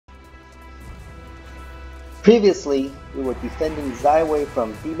Previously, we were defending Zyway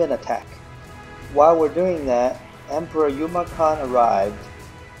from demon attack. While we're doing that, Emperor Yuma Khan arrived.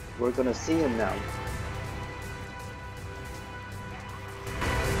 We're gonna see him now.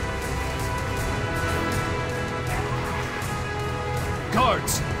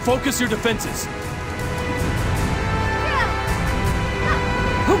 Guards, focus your defenses.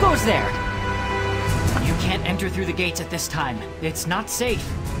 Who goes there? You can't enter through the gates at this time. It's not safe.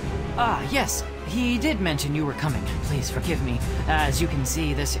 Ah, yes. He did mention you were coming. Please forgive me. As you can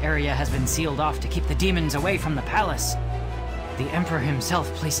see, this area has been sealed off to keep the demons away from the palace. The Emperor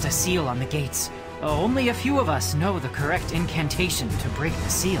himself placed a seal on the gates. Only a few of us know the correct incantation to break the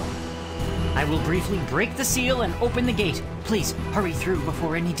seal. I will briefly break the seal and open the gate. Please, hurry through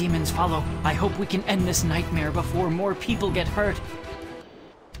before any demons follow. I hope we can end this nightmare before more people get hurt.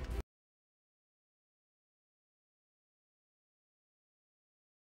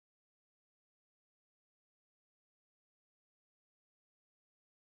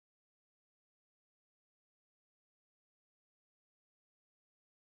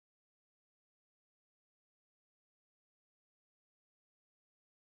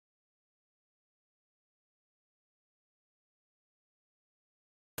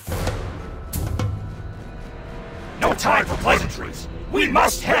 No time for pleasantries! We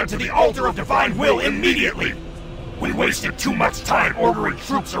must head to the Altar of Divine Will immediately! We wasted too much time ordering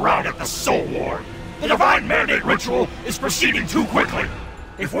troops around at the Soul Ward. The Divine Mandate ritual is proceeding too quickly.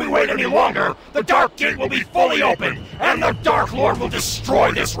 If we wait any longer, the Dark Gate will be fully open, and the Dark Lord will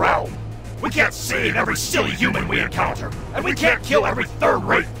destroy this realm. We can't save every silly human we encounter, and we can't kill every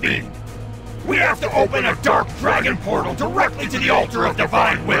third-rate fiend. We have to open a Dark Dragon portal directly to the Altar of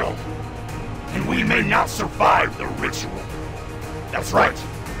Divine Will. And we may not survive the ritual. That's right.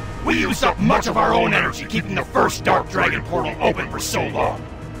 We used up much of our own energy keeping the first Dark Dragon portal open for so long.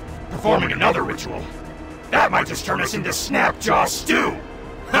 Performing another ritual, that might just turn us into Snapjaw stew.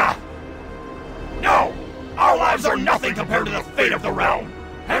 Ha! No! Our lives are nothing compared to the fate of the realm.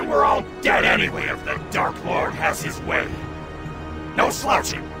 And we're all dead anyway if the Dark Lord has his way. No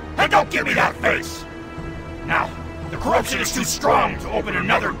slouching, and don't give me that face! Now, the corruption is too strong to open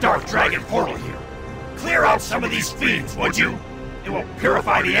another Dark Dragon portal here. Clear out some of these fiends, would you? It will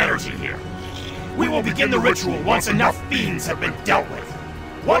purify the energy here. We will begin the ritual once enough fiends have been dealt with.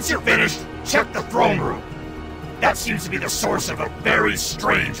 Once you're finished, check the throne room. That seems to be the source of a very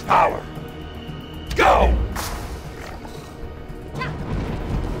strange power. Go!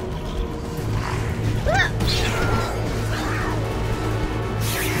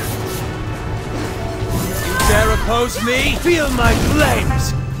 Dare oppose me? Feel my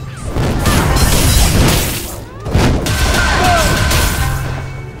flames!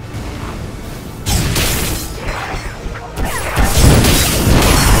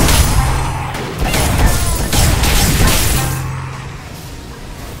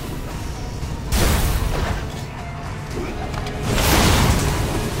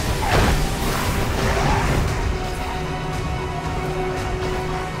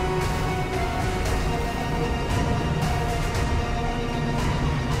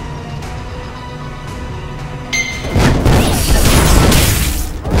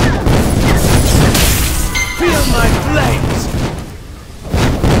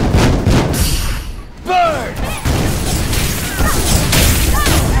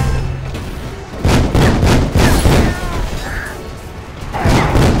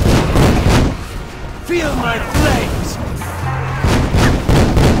 Feel my flames!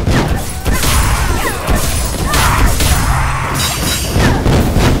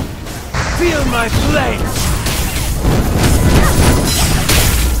 Feel my flames!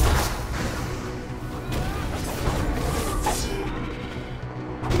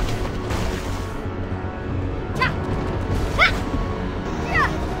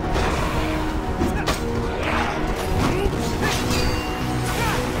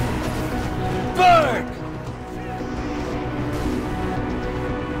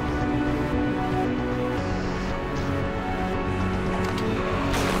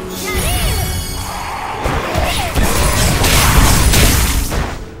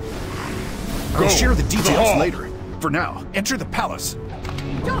 We'll share the details later. For now, enter the palace.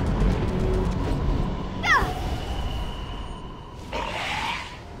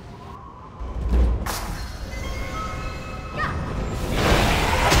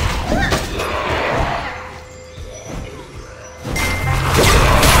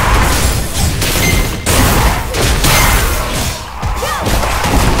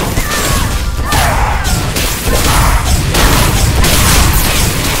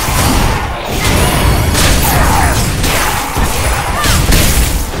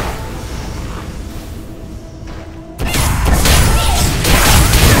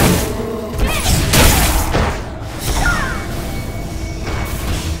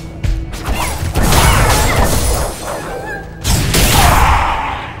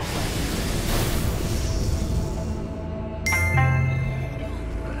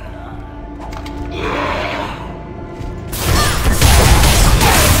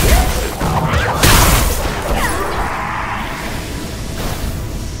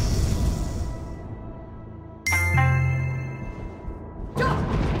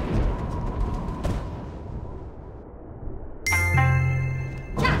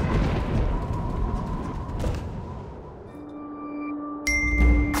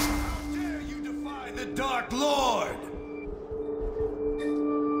 Dark Lord!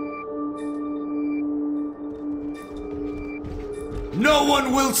 No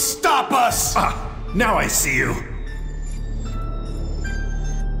one will stop us! Ah, now I see you.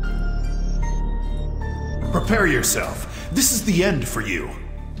 Prepare yourself. This is the end for you.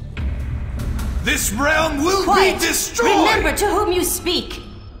 This realm will Quiet. be destroyed! Remember to whom you speak.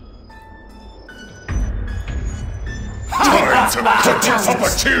 Time to tear up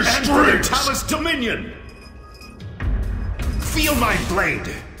a tear And for your strings! Talus Dominion! Feel my blade!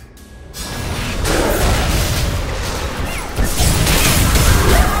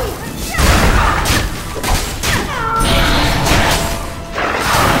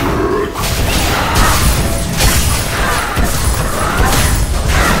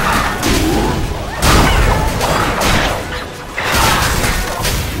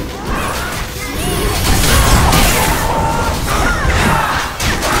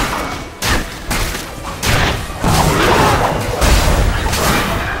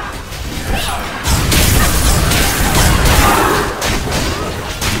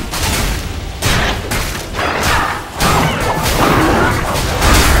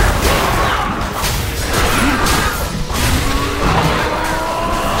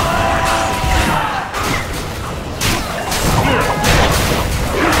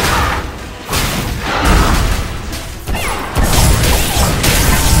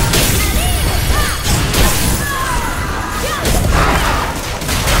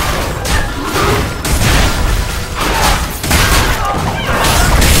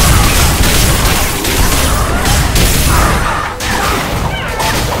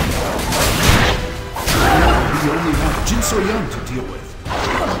 To deal with.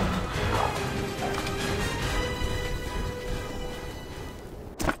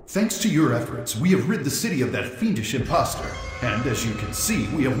 Thanks to your efforts, we have rid the city of that fiendish impostor. And as you can see,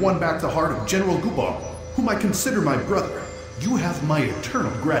 we have won back the heart of General Gubal, whom I consider my brother. You have my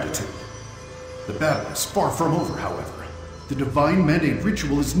eternal gratitude. The battle is far from over, however. The Divine Mandate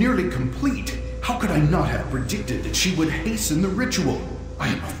ritual is nearly complete. How could I not have predicted that she would hasten the ritual? I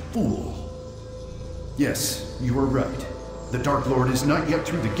am a fool. Yes, you are right. The Dark Lord is not yet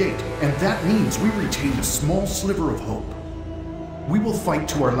through the gate, and that means we retain a small sliver of hope. We will fight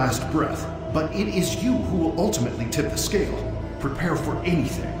to our last breath, but it is you who will ultimately tip the scale. Prepare for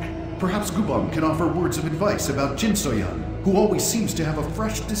anything. Perhaps Gubam can offer words of advice about Jin Soyan, who always seems to have a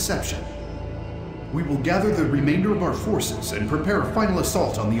fresh deception. We will gather the remainder of our forces and prepare a final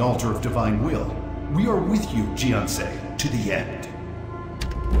assault on the altar of Divine Will. We are with you, Jiansei, to the end.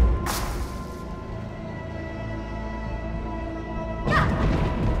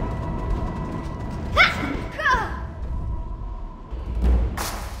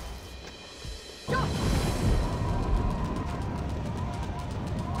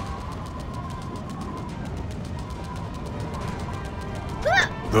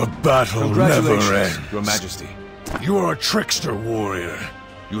 The battle never ends. Your Majesty. You are a trickster, warrior.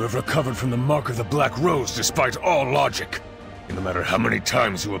 You have recovered from the Mark of the Black Rose despite all logic. And no matter how many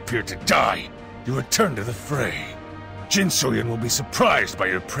times you appear to die, you return to the fray. Jin Soyan will be surprised by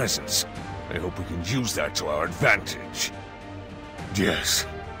your presence. I hope we can use that to our advantage. Yes,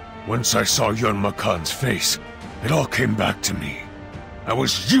 once I saw Yun Makan's face, it all came back to me. I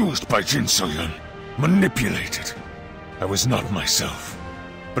was used by Jin Soyan, manipulated. I was not myself.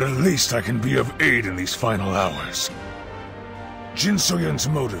 But at least I can be of aid in these final hours. Jin Soyan's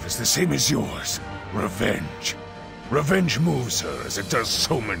motive is the same as yours. Revenge. Revenge moves her as it does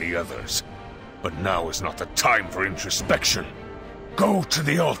so many others. But now is not the time for introspection. Go to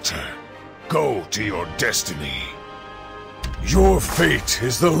the altar. Go to your destiny. Your fate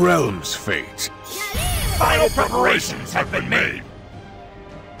is the realm's fate. Final preparations have been made.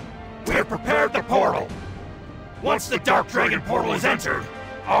 We have prepared the portal. Once the Dark Dragon portal is entered,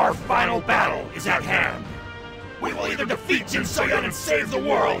 our final battle is at hand. We will either defeat Jin Soyan and save the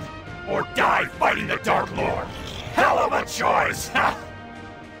world, or die fighting the Dark Lord. Hell of a choice!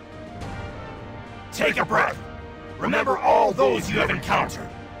 Take a breath. Remember all those you have encountered.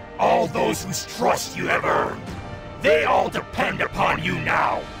 All those whose trust you have earned. They all depend upon you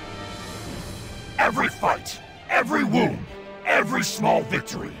now. Every fight, every wound, every small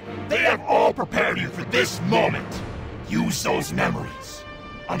victory, they have all prepared you for this moment. Use those memories.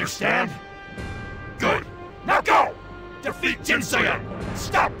 Understand? Good. Now go! Defeat Jin Soyan,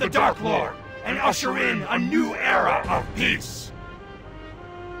 stop the Dark Lord, and usher in a new era of peace.